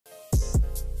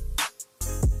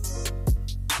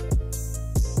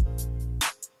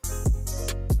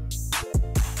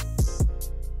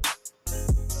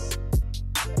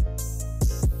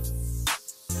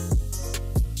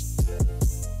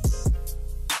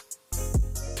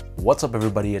What's up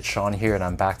everybody, it's Sean here and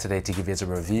I'm back today to give you guys a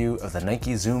review of the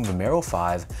Nike Zoom Vomero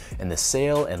 5 in the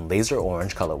sail and laser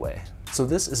orange colorway. So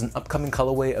this is an upcoming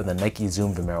colorway of the Nike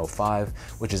Zoom Vomero 5,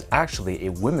 which is actually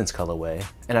a women's colorway.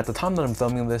 And at the time that I'm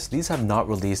filming this, these have not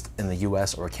released in the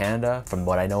US or Canada, from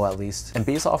what I know at least. And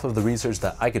based off of the research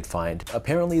that I could find,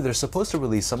 apparently they're supposed to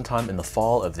release sometime in the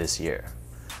fall of this year.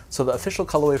 So the official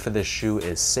colorway for this shoe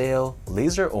is sail,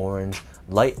 laser orange,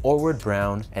 light orwood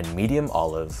brown, and medium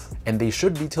olive. And they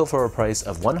should retail for a price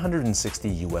of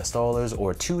 $160 US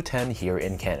or $210 here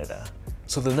in Canada.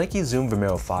 So the Nike Zoom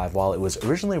Vomero 5, while it was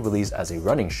originally released as a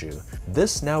running shoe,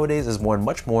 this nowadays is worn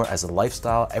much more as a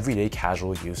lifestyle, everyday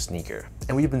casual use sneaker.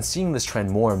 And we've been seeing this trend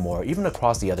more and more, even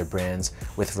across the other brands,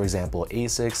 with for example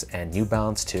Asics and New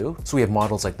Balance too. So we have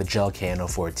models like the Gel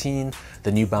KN014,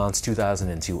 the New Balance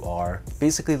 2002R.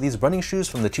 Basically these running shoes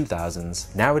from the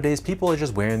 2000s, nowadays people are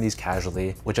just wearing these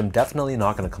casually, which I'm definitely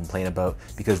not going to complain about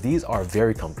because these are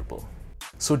very comfortable.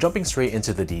 So jumping straight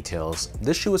into the details,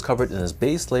 this shoe is covered in this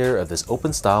base layer of this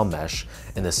open style mesh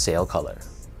in the sail color.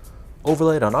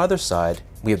 Overlaid on either side,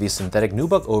 we have these synthetic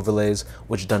nubuck overlays,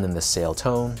 which are done in the sail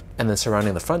tone, and then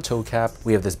surrounding the front toe cap,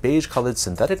 we have this beige colored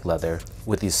synthetic leather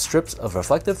with these strips of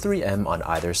reflective 3M on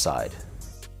either side.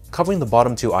 Covering the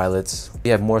bottom two eyelets,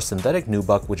 we have more synthetic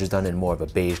nubuck, which is done in more of a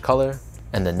beige color.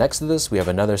 And then next to this, we have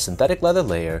another synthetic leather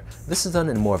layer. This is done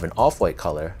in more of an off-white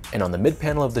color. And on the mid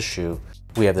panel of the shoe,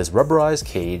 we have this rubberized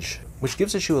cage, which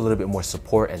gives the shoe a little bit more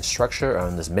support and structure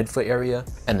around this midfoot area.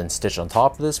 And then stitched on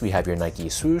top of this, we have your Nike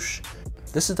swoosh.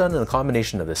 This is done in a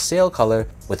combination of the sail color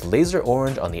with laser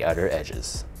orange on the outer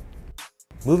edges.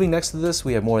 Moving next to this,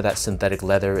 we have more of that synthetic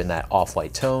leather in that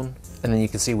off-white tone. And then you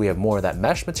can see we have more of that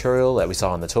mesh material that we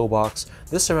saw on the toe box.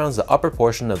 This surrounds the upper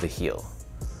portion of the heel.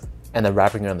 And then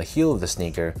wrapping around the heel of the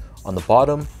sneaker, on the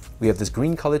bottom, we have this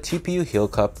green colored TPU heel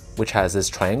cup, which has this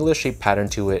triangular shaped pattern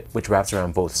to it, which wraps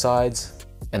around both sides.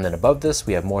 And then above this,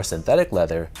 we have more synthetic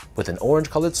leather with an orange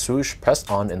colored swoosh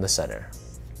pressed on in the center.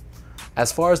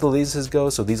 As far as the laces go,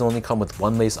 so these only come with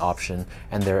one lace option,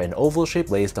 and they're an oval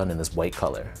shaped lace done in this white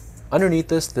color. Underneath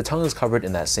this, the tongue is covered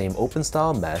in that same open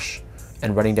style mesh,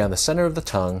 and running down the center of the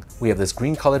tongue, we have this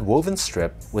green colored woven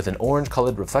strip with an orange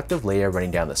colored reflective layer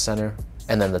running down the center.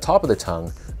 And then the top of the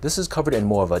tongue, this is covered in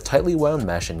more of a tightly wound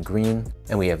mesh in green,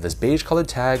 and we have this beige colored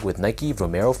tag with Nike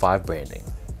Vomero 5 branding.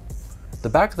 The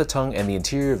back of the tongue and the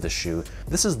interior of the shoe,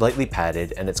 this is lightly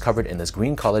padded and it's covered in this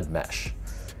green colored mesh.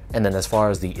 And then as far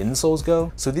as the insoles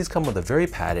go, so these come with a very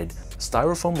padded,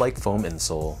 styrofoam-like foam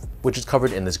insole, which is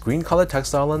covered in this green colored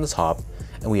textile on the top,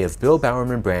 and we have Bill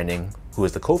Bowerman branding, who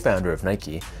is the co-founder of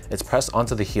Nike. It's pressed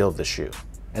onto the heel of the shoe.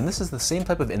 And this is the same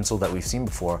type of insole that we've seen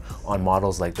before on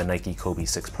models like the Nike Kobe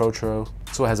 6 Protro.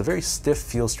 So it has a very stiff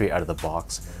feel straight out of the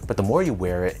box, but the more you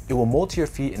wear it, it will mold to your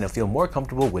feet and it'll feel more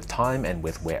comfortable with time and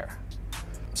with wear.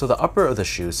 So the upper of the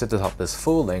shoe sits atop this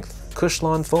full-length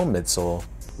Cushlon foam midsole,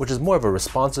 which is more of a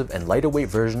responsive and lighter weight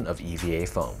version of EVA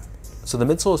foam. So the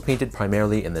midsole is painted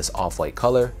primarily in this off-white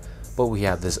color, but we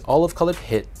have this olive-colored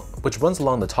hit, which runs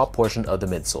along the top portion of the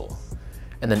midsole.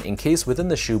 And then encased within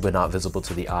the shoe but not visible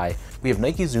to the eye, we have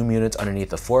Nike Zoom units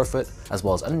underneath the forefoot as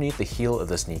well as underneath the heel of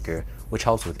the sneaker, which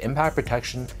helps with impact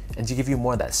protection and to give you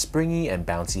more of that springy and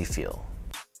bouncy feel.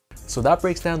 So that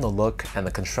breaks down the look and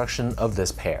the construction of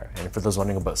this pair. And for those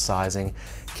wondering about sizing,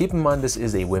 keep in mind this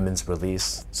is a women's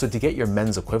release. So to get your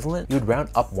men's equivalent, you would round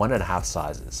up 1.5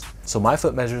 sizes. So my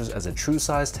foot measures as a true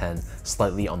size 10,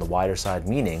 slightly on the wider side,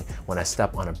 meaning when I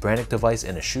step on a Brannick device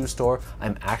in a shoe store,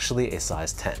 I'm actually a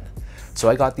size 10. So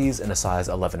I got these in a size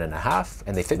 11.5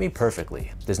 and they fit me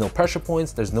perfectly. There's no pressure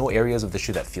points, there's no areas of the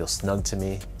shoe that feel snug to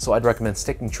me. So I'd recommend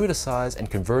sticking true to size and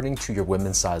converting to your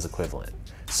women's size equivalent.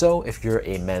 So if you're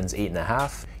a men's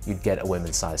 8.5, you'd get a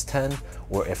women's size 10,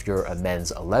 or if you're a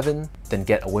men's 11, then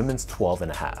get a women's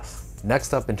 12.5.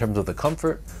 Next up, in terms of the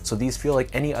comfort, so these feel like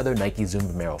any other Nike Zoom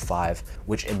Vomero 5,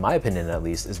 which in my opinion at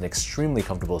least is an extremely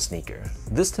comfortable sneaker.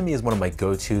 This to me is one of my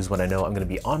go-tos when I know I'm going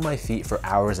to be on my feet for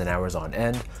hours and hours on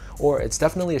end, or it's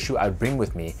definitely a shoe I would bring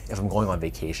with me if I'm going on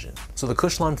vacation. So the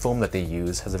Cushlon foam that they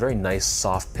use has a very nice,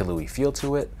 soft, pillowy feel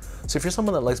to it. So if you're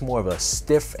someone that likes more of a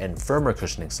stiff and firmer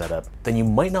cushioning setup, then you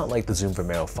might not like the Zoom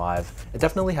Vomero 5. It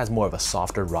definitely has more of a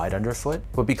softer ride underfoot,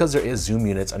 but because there is Zoom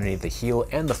units underneath the heel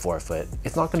and the forefoot,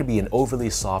 it's not going to be an overly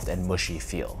soft and mushy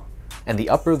feel. And the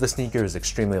upper of the sneaker is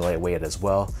extremely lightweight as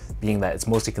well, being that it's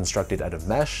mostly constructed out of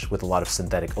mesh with a lot of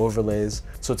synthetic overlays,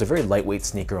 so it's a very lightweight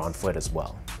sneaker on foot as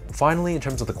well. Finally, in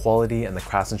terms of the quality and the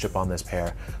craftsmanship on this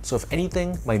pair, so if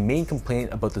anything, my main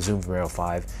complaint about the Zoom Vomero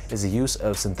 5 is the use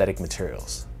of synthetic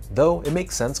materials. Though it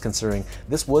makes sense considering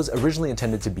this was originally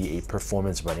intended to be a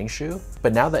performance running shoe,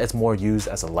 but now that it's more used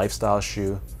as a lifestyle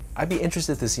shoe, I'd be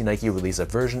interested to see Nike release a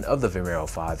version of the Vomero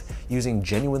 5 using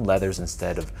genuine leathers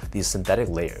instead of these synthetic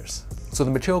layers. So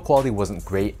the material quality wasn't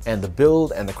great, and the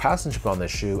build and the craftsmanship on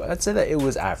this shoe, I'd say that it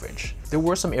was average. There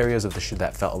were some areas of the shoe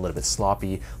that felt a little bit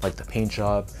sloppy, like the paint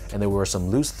job, and there were some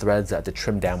loose threads that I had to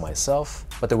trim down myself,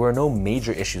 but there were no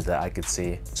major issues that I could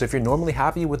see. So if you're normally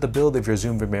happy with the build of your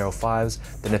Zoom Vomero 5s,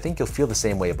 then I think you'll feel the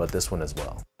same way about this one as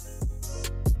well.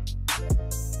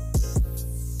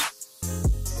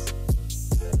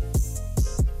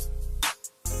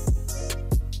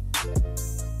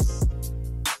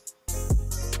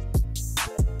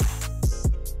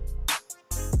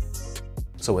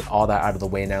 So with all that out of the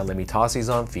way now, let me toss these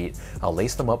on feet, I'll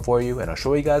lace them up for you, and I'll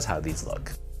show you guys how these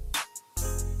look.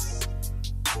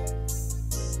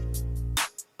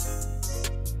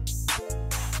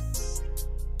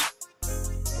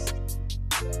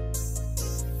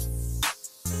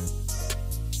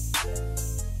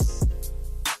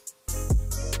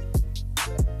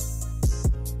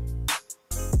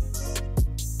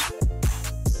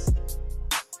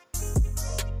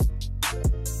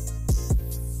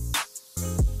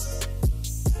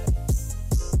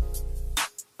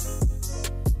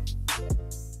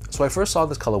 So I first saw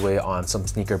this colorway on some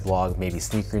sneaker blog, maybe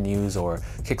Sneaker News or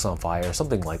Kicks on Fire,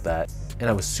 something like that, and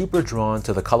I was super drawn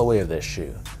to the colorway of this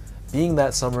shoe. Being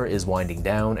that summer is winding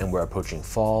down and we're approaching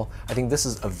fall, I think this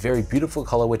is a very beautiful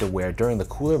colorway to wear during the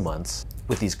cooler months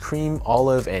with these cream,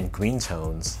 olive, and green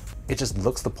tones. It just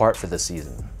looks the part for the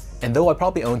season. And though I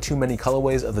probably own too many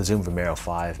colorways of the Zoom Vomero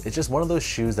 5, it's just one of those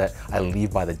shoes that I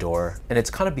leave by the door, and it's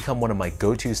kind of become one of my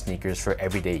go-to sneakers for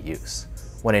everyday use.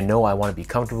 When I know I want to be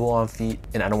comfortable on feet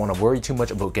and I don't want to worry too much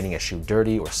about getting a shoe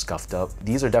dirty or scuffed up,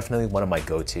 these are definitely one of my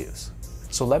go-tos.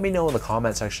 So let me know in the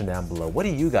comment section down below, what do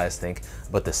you guys think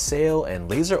about the sail and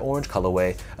laser orange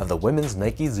colorway of the women's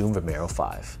Nike Zoom Vomero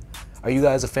 5? Are you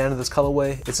guys a fan of this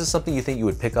colorway? Is this something you think you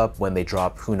would pick up when they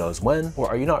drop who knows when? Or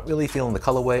are you not really feeling the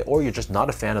colorway, or you're just not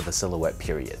a fan of the silhouette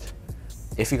period?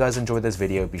 If you guys enjoyed this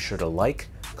video, be sure to like,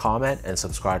 comment, and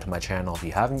subscribe to my channel if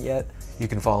you haven't yet. You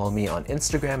can follow me on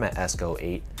Instagram at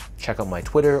esco8, check out my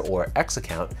Twitter or X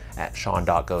account at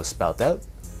sean.go spelled out,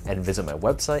 and visit my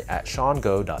website at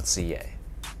seango.ca.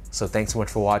 So thanks so much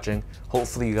for watching.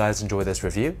 Hopefully you guys enjoy this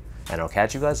review, and I'll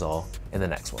catch you guys all in the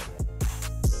next one.